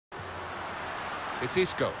It's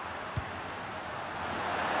Isco.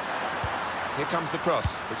 Here comes the cross.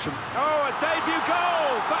 It's from... Oh, a debut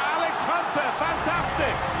goal for Alex Hunter.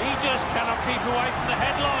 Fantastic. He just cannot keep away from the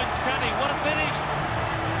headlines, can he? What a finish.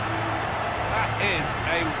 That is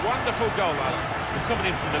a wonderful goal, Alan.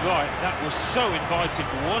 Coming in from the right, that was so inviting.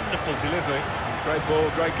 Wonderful delivery. Great ball,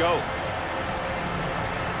 great goal.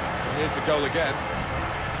 And here's the goal again.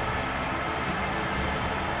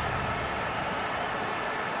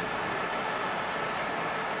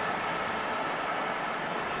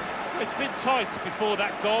 It's been tight before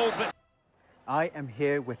that goal, but... I am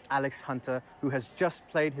here with Alex Hunter, who has just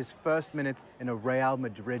played his first minutes in a Real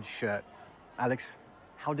Madrid shirt. Alex,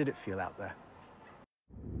 how did it feel out there?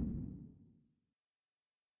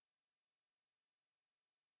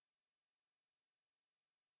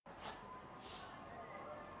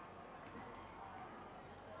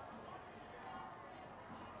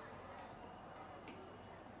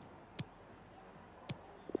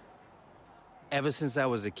 Ever since I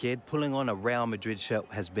was a kid, pulling on a Real Madrid shirt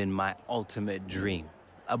has been my ultimate dream,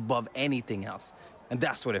 above anything else. And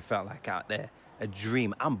that's what it felt like out there, a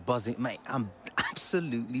dream. I'm buzzing, mate, I'm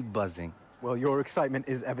absolutely buzzing. Well, your excitement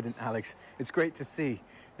is evident, Alex. It's great to see,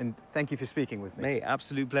 and thank you for speaking with me. Mate,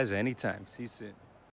 absolute pleasure, anytime. See you soon.